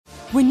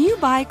When you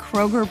buy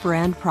Kroger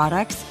brand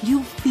products,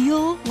 you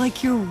feel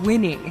like you're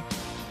winning.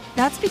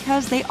 That's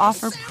because they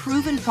offer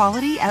proven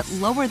quality at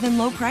lower than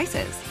low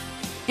prices.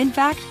 In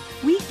fact,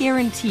 we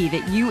guarantee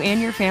that you and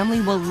your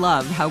family will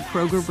love how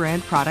Kroger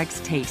brand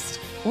products taste,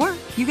 or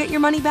you get your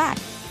money back.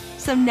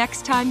 So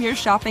next time you're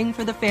shopping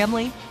for the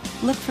family,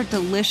 look for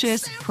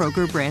delicious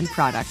Kroger brand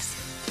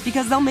products,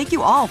 because they'll make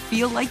you all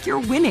feel like you're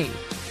winning.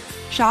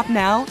 Shop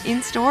now,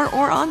 in-store,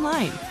 or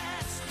online.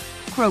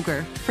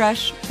 Kroger,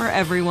 fresh for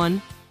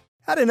everyone.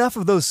 Had enough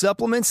of those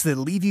supplements that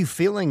leave you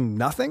feeling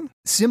nothing?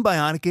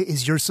 Symbiotica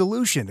is your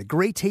solution to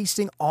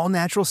great-tasting,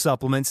 all-natural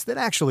supplements that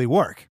actually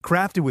work.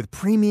 Crafted with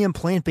premium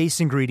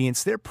plant-based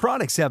ingredients, their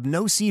products have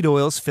no seed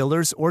oils,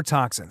 fillers, or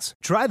toxins.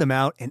 Try them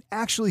out and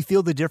actually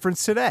feel the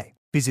difference today.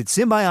 Visit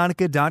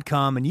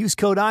Symbiotica.com and use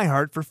code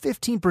IHEART for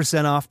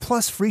 15% off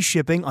plus free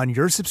shipping on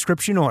your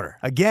subscription order.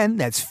 Again,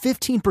 that's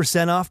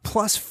 15% off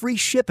plus free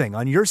shipping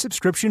on your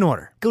subscription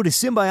order. Go to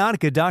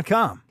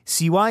Symbiotica.com,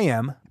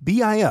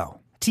 Symbiotika.com.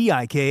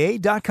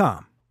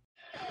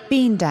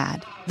 Bean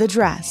Dad, The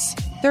Dress,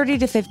 30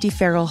 to 50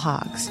 Feral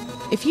Hogs.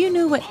 If you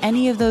knew what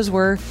any of those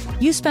were,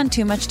 you spend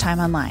too much time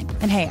online.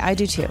 And hey, I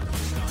do too.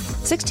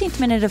 16th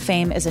Minute of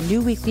Fame is a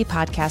new weekly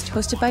podcast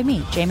hosted by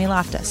me, Jamie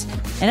Loftus.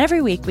 And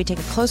every week we take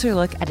a closer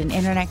look at an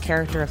internet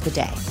character of the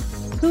day.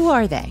 Who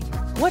are they?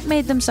 What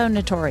made them so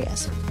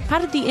notorious? How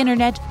did the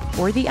internet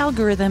or the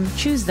algorithm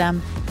choose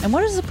them? And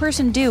what does a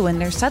person do when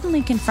they're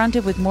suddenly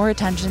confronted with more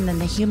attention than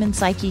the human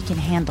psyche can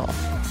handle?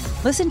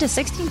 Listen to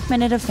 16th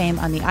Minute of Fame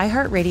on the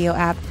iHeartRadio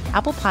app,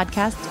 Apple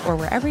Podcasts, or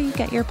wherever you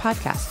get your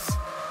podcasts.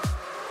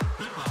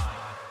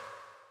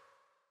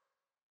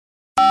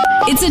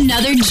 It's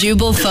another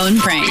Jubal phone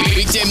prank.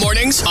 Weekday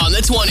mornings on the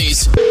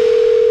 20s.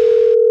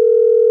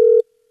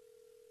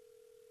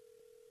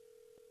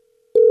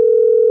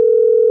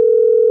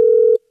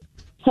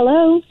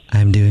 Hello?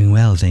 I'm doing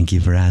well, thank you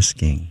for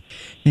asking.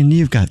 And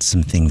you've got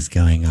some things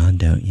going on,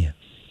 don't you?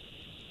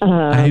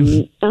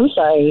 I'm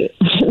sorry.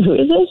 Who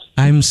is this?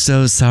 I'm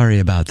so sorry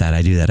about that.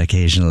 I do that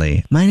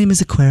occasionally. My name is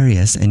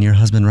Aquarius, and your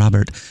husband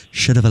Robert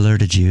should have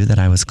alerted you that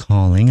I was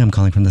calling. I'm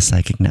calling from the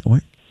Psychic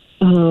Network.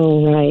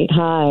 Oh, right.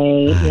 Hi.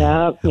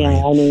 Yep. Yeah,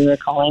 I knew you were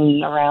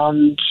calling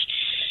around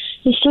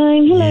this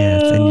time. Hello.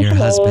 Yes, and your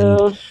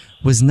husband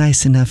was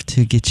nice enough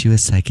to get you a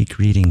psychic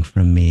reading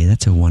from me.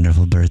 That's a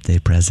wonderful birthday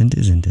present,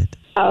 isn't it?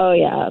 Oh,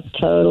 yeah.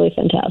 Totally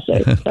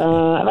fantastic.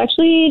 I've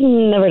actually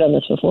never done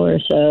this before,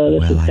 so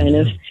this is kind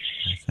of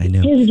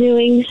his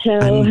doing. So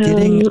I'm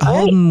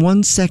getting,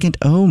 one second.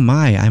 Oh,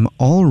 my. I'm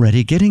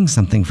already getting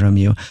something from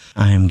you.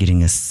 I'm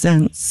getting a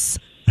sense.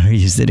 Are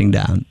you sitting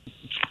down?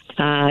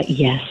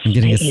 Yes. I'm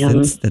getting a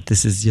sense that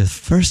this is your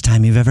first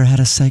time you've ever had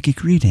a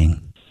psychic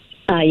reading.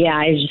 Yeah,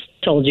 I just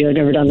told you I've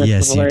never done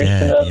this before.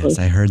 Yes, you did. So. Yes,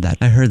 I heard that.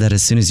 I heard that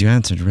as soon as you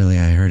answered, really.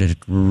 I heard it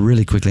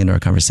really quickly into our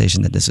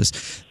conversation that this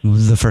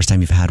was the first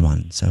time you've had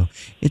one. So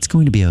it's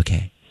going to be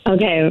okay.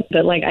 Okay,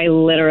 but I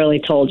literally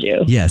told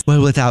you. Yes.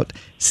 Well, without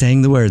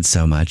saying the words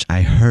so much,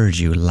 I heard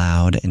you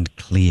loud and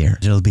clear.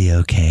 It'll be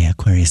okay.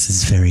 Aquarius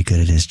is very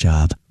good at his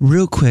job.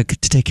 Real quick,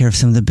 to take care of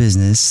some of the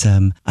business,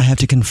 I have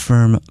to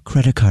confirm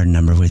credit card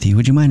number with you.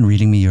 Would you mind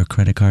reading me your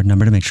credit card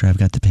number to make sure I've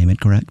got the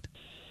payment correct?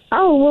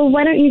 Oh, well,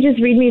 why don't you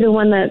just read me the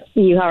one that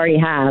you already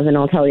have, and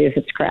I'll tell you if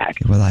it's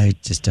correct. Well, I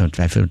just don't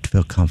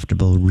feel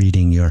comfortable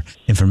reading your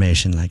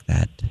information like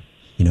that,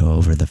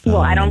 over the phone.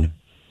 Well, I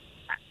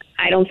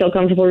don't feel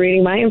comfortable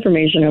reading my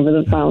information over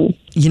the phone.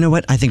 You know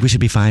what? I think we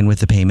should be fine with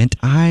the payment.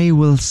 I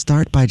will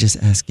start by just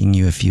asking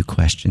you a few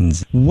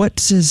questions.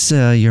 What is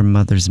your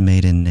mother's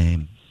maiden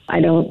name? I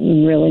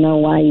don't really know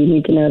why you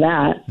need to know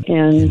that.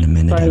 And in a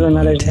minute, as far as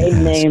my mother's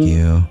maiden name,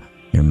 you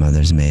your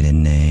mother's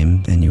maiden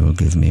name, and you will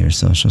give me your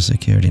social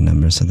security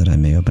number so that I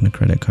may open a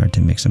credit card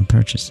to make some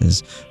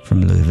purchases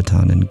from Louis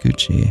Vuitton and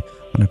Gucci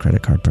on a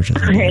credit card purchase.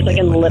 I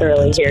can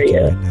literally hear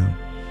you. Right now.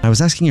 I was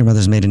asking your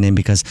mother's maiden name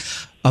because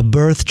a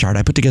birth chart,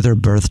 I put together a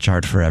birth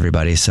chart for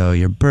everybody. So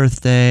your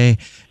birthday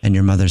and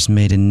your mother's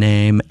maiden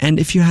name. And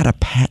if you had a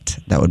pet,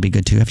 that would be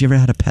good too. Have you ever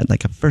had a pet,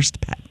 like a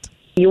first pet?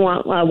 You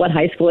want what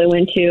high school I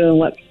went to and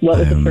what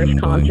was the first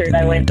concert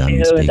I went to?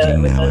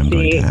 I'm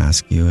going to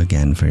ask you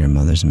again for your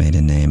mother's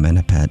maiden name and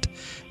a pet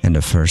and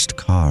a first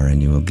car,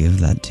 and you will give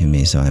that to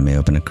me so I may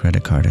open a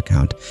credit card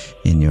account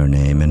in your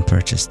name and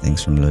purchase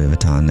things from Louis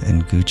Vuitton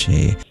and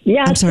Gucci.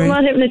 Yeah, I'm sorry. still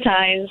not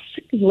hypnotized.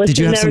 Listen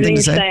to everything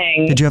you're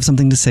saying. Did you have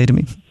something to say to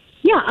me?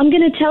 Yeah, I'm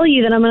going to tell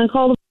you that I'm going to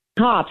call the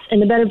cops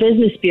and the Better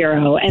Business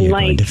Bureau. And you're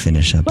going to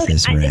finish up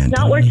this rant. It's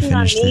not working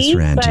on me,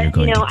 but you're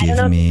going to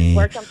give me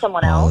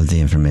all of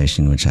the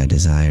information which I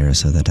desire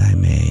so that I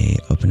may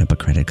open up a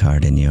credit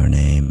card in your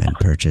name and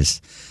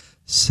purchase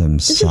some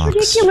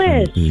socks from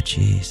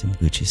Gucci, some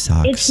Gucci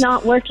socks. It's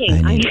not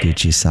working. I need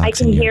Gucci socks. I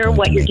can hear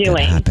what you're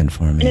doing. Happen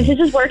for me. And if this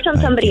has worked on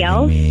somebody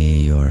else,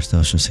 me your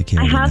social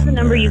security number. I have the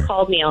number you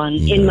called me on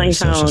in my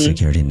phone. Your social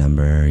security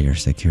number, your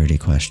security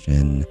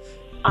question.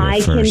 I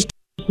can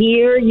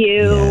hear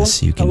you.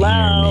 Yes, you can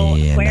Hello,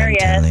 hear me,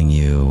 Aquarius. And I'm telling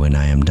you, when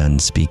I am done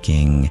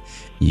speaking,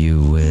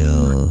 you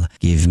will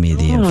give me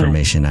the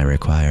information I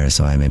require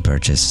so I may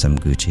purchase some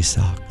Gucci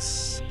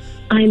socks.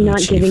 I'm not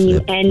giving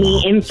you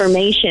any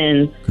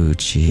information.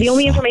 Gucci. The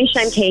only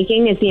information I'm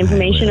taking is the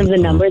information of the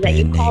number that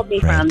you called me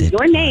from,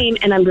 your name,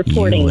 and I'm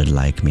reporting. You would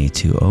like me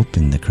to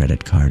open the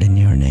credit card in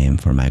your name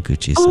for my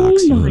Gucci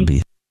socks? You will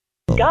be...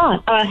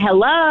 God.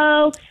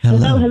 Hello?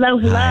 Hello?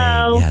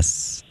 Hi,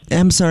 yes.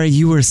 I'm sorry,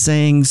 you were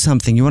saying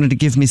something. You wanted to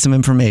give me some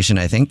information,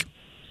 I think.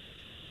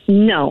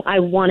 No, I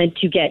wanted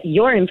to get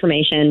your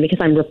information because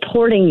I'm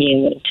reporting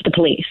you to the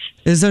police.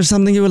 Is there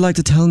something you would like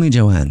to tell me,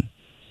 Joanne?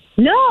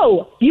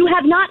 No, you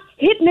have not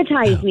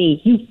hypnotized me,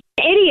 you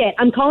idiot.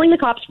 I'm calling the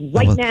cops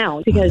right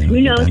now because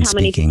who knows how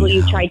many people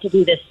you tried to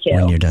do this to.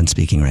 When you're done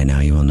speaking right now,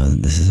 you will know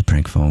that this is a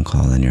prank phone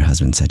call and your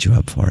husband set you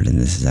up for it. And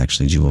this is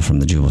actually Jubal from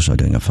The Jubal Show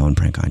doing a phone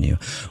prank on you.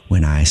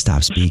 When I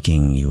stop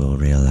speaking, you will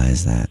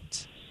realize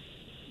that.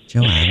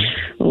 Joanne.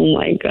 Oh,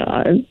 my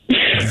God.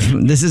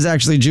 This is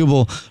actually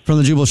Jubal from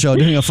The Jubal Show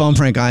doing a phone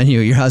prank on you.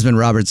 Your husband,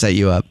 Robert, set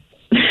you up.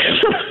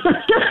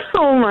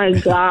 Oh, my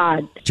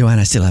God. Joanne,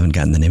 I still haven't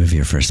gotten the name of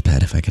your first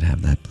pet. If I could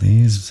have that,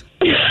 please.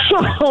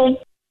 Oh,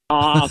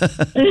 off.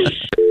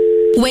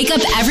 Wake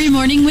up every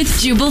morning with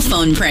Jubal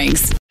phone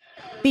pranks.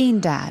 Bean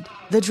Dad,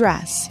 The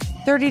Dress,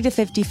 30 to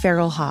 50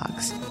 Feral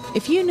Hogs.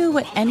 If you knew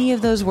what any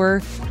of those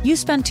were, you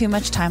spend too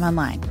much time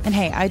online. And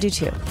hey, I do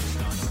too.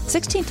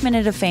 16th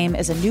Minute of Fame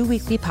is a new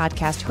weekly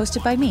podcast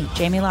hosted by me,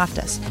 Jamie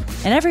Loftus.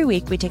 And every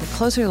week we take a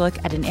closer look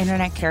at an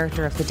internet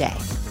character of the day.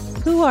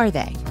 Who are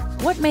they?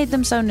 What made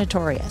them so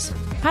notorious?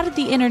 How did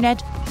the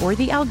internet or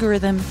the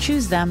algorithm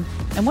choose them?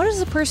 And what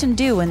does a person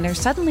do when they're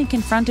suddenly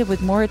confronted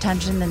with more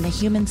attention than the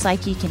human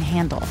psyche can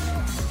handle?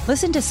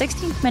 Listen to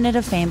 16th Minute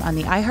of Fame on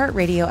the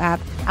iHeartRadio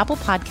app, Apple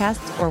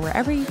Podcasts, or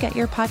wherever you get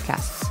your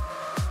podcasts.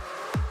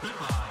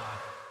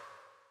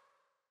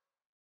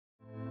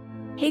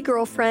 Hey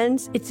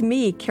girlfriends, it's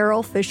me,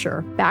 Carol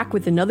Fisher, back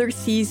with another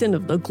season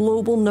of the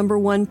global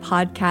 #1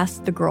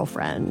 podcast, The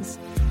Girlfriends.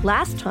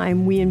 Last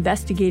time, we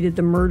investigated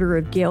the murder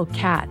of Gail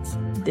Katz.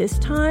 This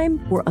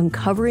time, we're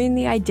uncovering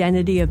the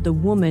identity of the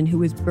woman who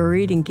was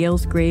buried in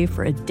Gail's grave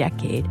for a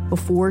decade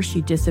before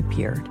she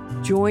disappeared.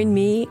 Join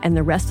me and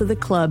the rest of the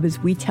club as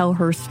we tell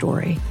her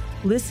story.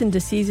 Listen to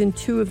Season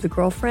 2 of The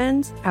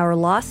Girlfriends, Our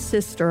Lost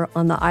Sister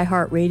on the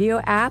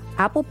iHeartRadio app,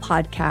 Apple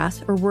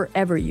Podcasts, or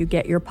wherever you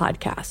get your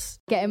podcasts.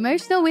 Get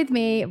emotional with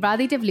me,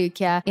 Radhi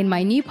Devlukia, in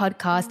my new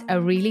podcast,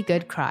 A Really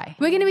Good Cry.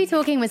 We're going to be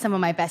talking with some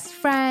of my best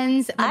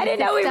friends. I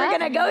didn't know we were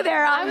going to go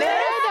there on this.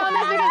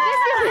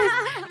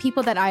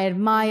 People that I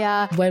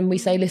admire. When we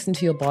say listen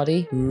to your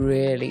body,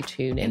 really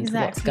tune into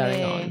what's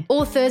going on.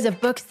 Authors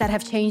of books that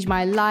have changed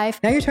my life.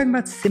 Now you're talking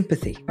about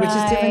sympathy, which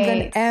is different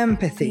than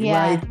empathy,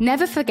 right?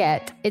 Never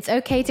forget, it's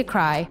okay to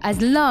cry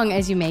as long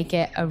as you make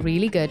it a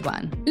really good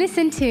one.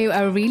 Listen to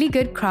A Really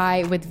Good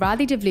Cry with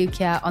Radhi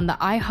Devlukia on the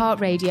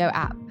iHeartRadio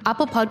app,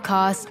 Apple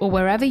Podcasts, or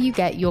wherever you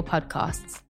get your podcasts.